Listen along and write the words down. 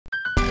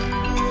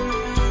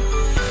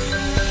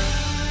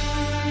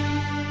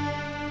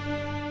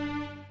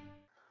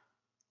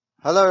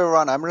Hello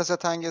everyone, I'm Reza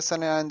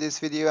Tangesan, and in this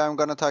video I'm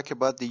going to talk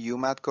about the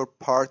Umat code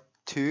part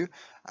 2.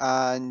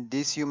 And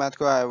this Umat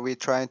code we're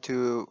trying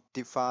to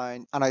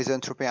define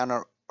anisotropic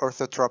and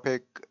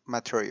orthotropic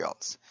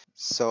materials.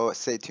 So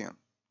stay tuned.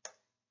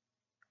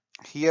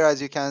 Here,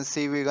 as you can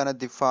see, we're going to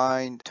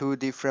define two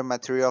different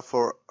material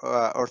for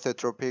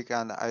orthotropic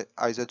and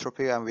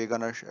isotropic, and we're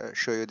going to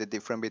show you the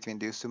difference between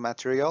these two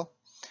material.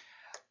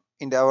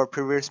 In our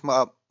previous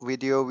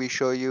video, we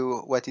show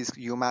you what is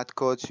Umat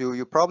code. So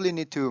you probably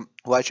need to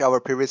watch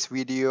our previous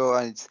video,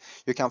 and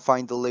you can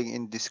find the link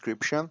in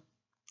description,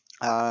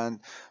 and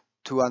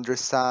to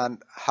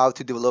understand how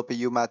to develop a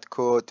Umat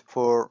code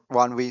for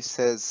one with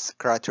says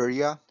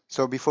criteria.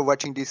 So before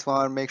watching this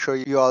one, make sure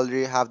you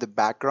already have the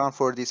background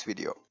for this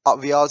video.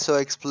 We also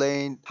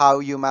explain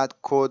how Umat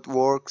code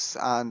works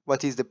and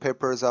what is the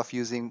purpose of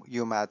using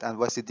Umat and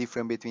what's the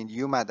difference between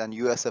Umat and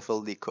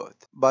USFLD code.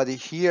 But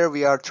here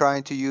we are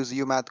trying to use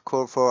Umat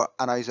code for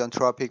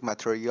anisotropic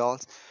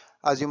materials.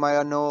 As you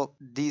might know,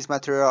 these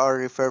materials are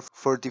referred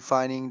for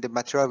defining the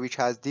material which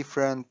has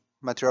different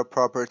material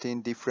property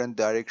in different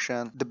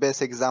direction. The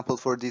best example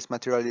for this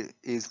material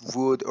is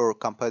wood or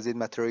composite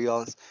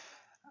materials.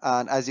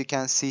 And as you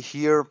can see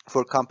here,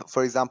 for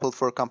example,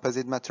 for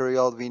composite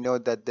material, we know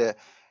that the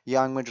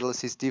Young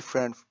modulus is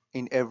different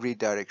in every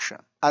direction.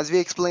 As we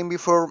explained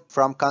before,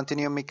 from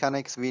continuum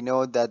mechanics, we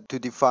know that to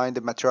define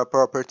the material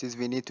properties,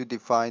 we need to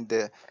define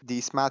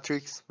this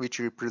matrix, which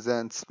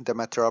represents the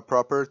material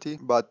property.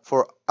 But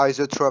for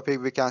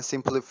isotropic, we can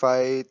simplify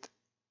it,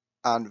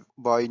 and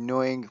by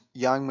knowing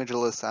Young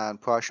modulus and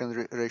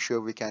Poisson ratio,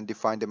 we can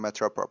define the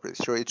material properties.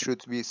 So it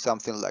should be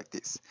something like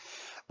this.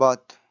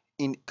 But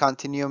in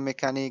continuum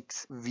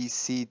mechanics, we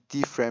see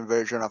different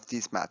version of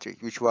this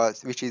matrix,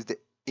 which is the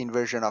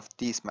inversion of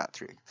this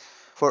matrix.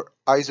 For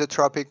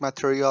isotropic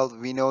material,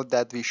 we know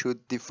that we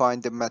should define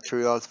the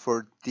materials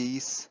for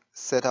this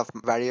set of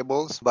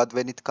variables, but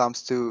when it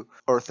comes to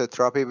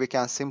orthotropic, we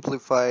can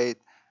simplify it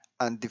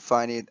and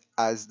define it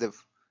as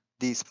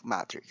this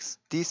matrix.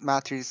 This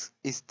matrix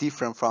is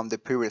different from the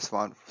previous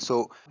one.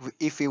 So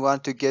if we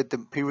want to get the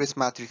previous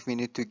matrix, we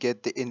need to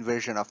get the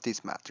inversion of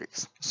this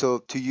matrix. So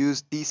to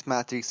use this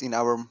matrix in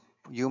our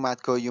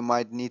Umat code, you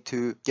might need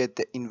to get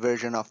the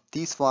inversion of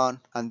this one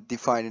and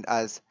define it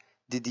as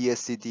the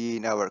DSCD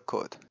in our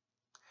code.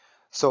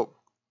 So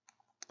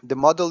the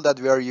model that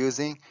we are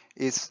using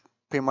is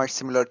pretty much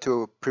similar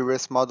to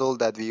previous model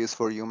that we use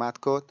for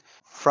Umat code.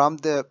 From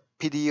the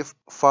PDF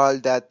file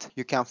that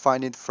you can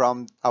find it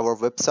from our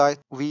website,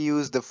 we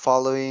use the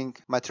following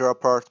material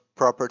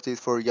properties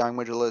for Young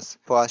modulus,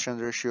 Poisson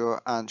ratio,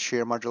 and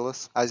shear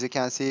modulus. As you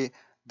can see,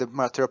 the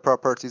material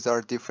properties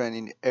are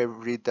different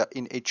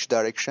in each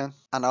direction,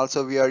 and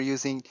also we are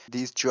using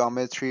this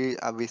geometry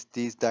with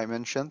these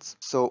dimensions.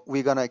 So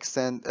we're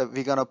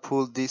gonna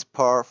pull this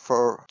part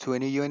for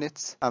 20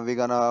 units, and we're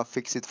gonna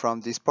fix it from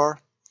this part.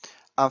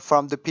 And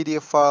from the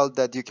PDF file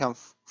that you can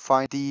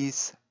find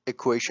these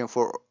equation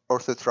for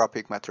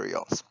orthotropic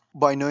materials.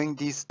 By knowing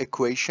these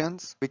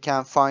equations, we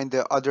can find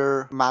the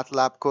other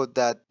Matlab code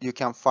that you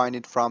can find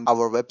it from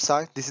our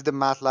website. This is the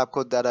Matlab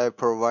code that I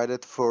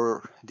provided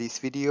for this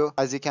video.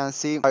 As you can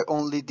see, I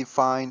only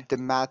defined the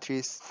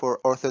matrix for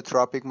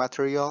orthotropic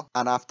material,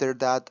 and after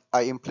that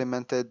I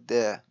implemented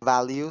the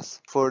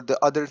values. For the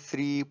other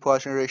three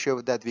Poisson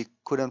ratio that we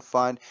couldn't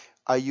find,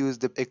 I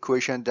used the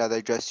equation that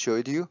I just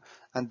showed you,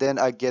 and then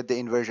I get the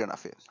inversion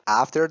of it.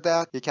 After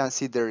that, you can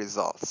see the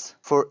results.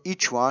 For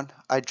each one,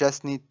 I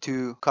just need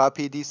to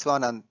copy this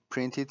one and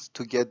print it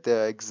to get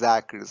the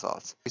exact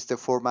results. It's the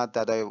format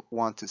that I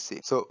want to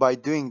see. So by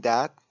doing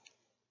that,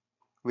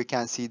 we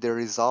can see the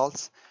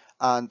results,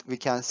 and we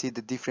can see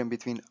the difference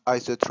between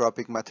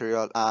isotropic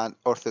material and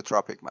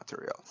orthotropic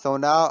material. So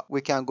now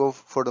we can go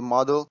for the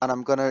model, and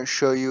I'm gonna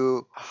show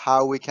you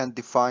how we can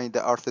define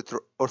the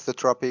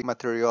orthotropic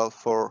material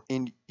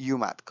in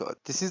Umat code.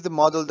 This is the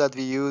model that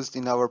we used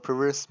in our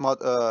previous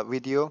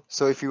video.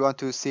 So if you want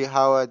to see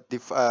how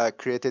I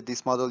created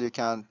this model, you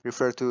can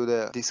refer to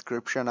the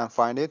description and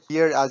find it.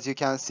 Here, as you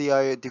can see,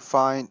 I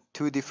defined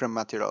two different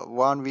materials.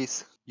 One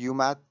with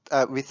Umat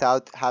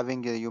without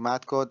having a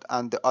Umat code,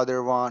 and the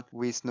other one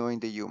with knowing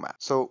the Umat.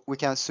 So we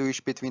can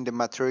switch between the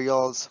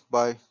materials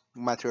by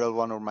material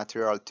 1 or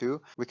material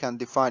 2. We can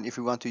define if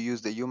we want to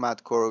use the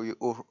Umat code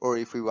or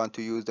if we want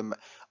to use the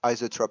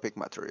isotropic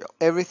material.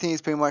 Everything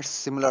is pretty much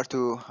similar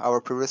to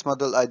our previous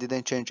model. I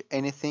didn't change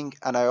anything,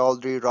 and I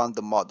already run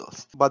the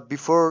models. But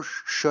before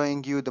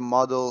showing you the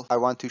model, I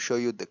want to show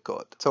you the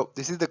code. So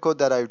this is the code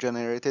that I've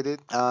generated it,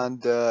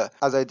 and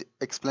as I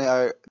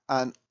explained,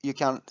 and you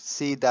can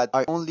see that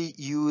I only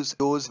use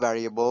those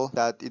variables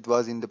that it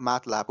was in the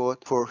Matlab code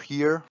for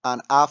here,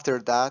 and after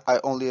that I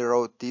only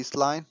wrote this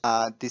line.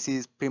 This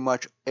is pretty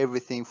much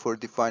everything for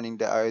defining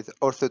the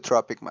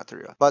orthotropic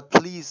material. But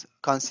please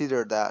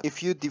consider that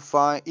if you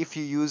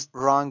use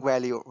wrong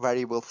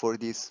variable for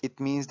this, it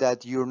means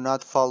that you're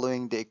not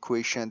following the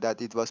equation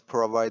that it was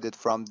provided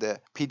from the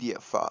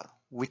PDF file.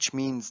 which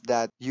means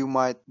that you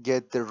might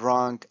get the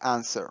wrong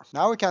answer.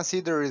 Now we can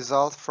see the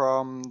result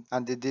from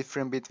and the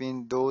difference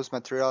between those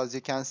materials.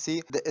 You can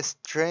see the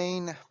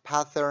strain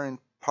pattern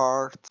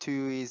part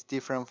 2 is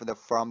different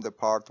from the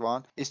part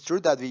 1. It's true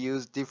that we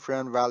use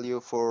different value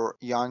for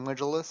young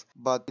modulus,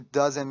 but it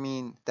doesn't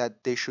mean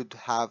that they should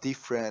have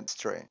different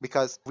strain,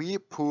 because we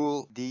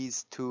pull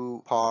these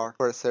two parts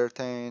for a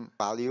certain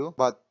value,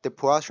 but the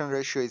Poisson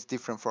ratio is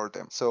different for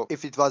them. So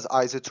if it was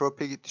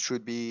isotropic, it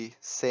should be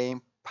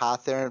same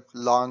pattern,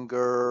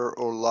 longer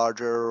or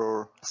larger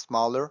or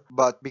smaller,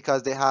 but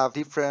because they have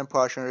different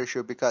Poisson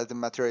ratio, because the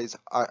materials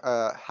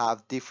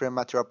have different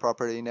material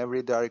property in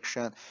every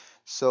direction,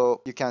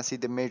 so you can see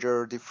the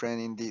major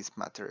difference in this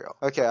material.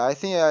 Okay, I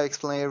think I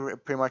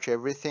explained pretty much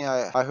everything.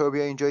 I hope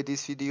you enjoyed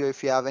this video.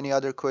 If you have any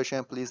other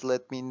question, please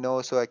let me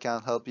know so I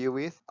can help you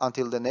with.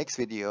 Until the next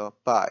video,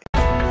 bye.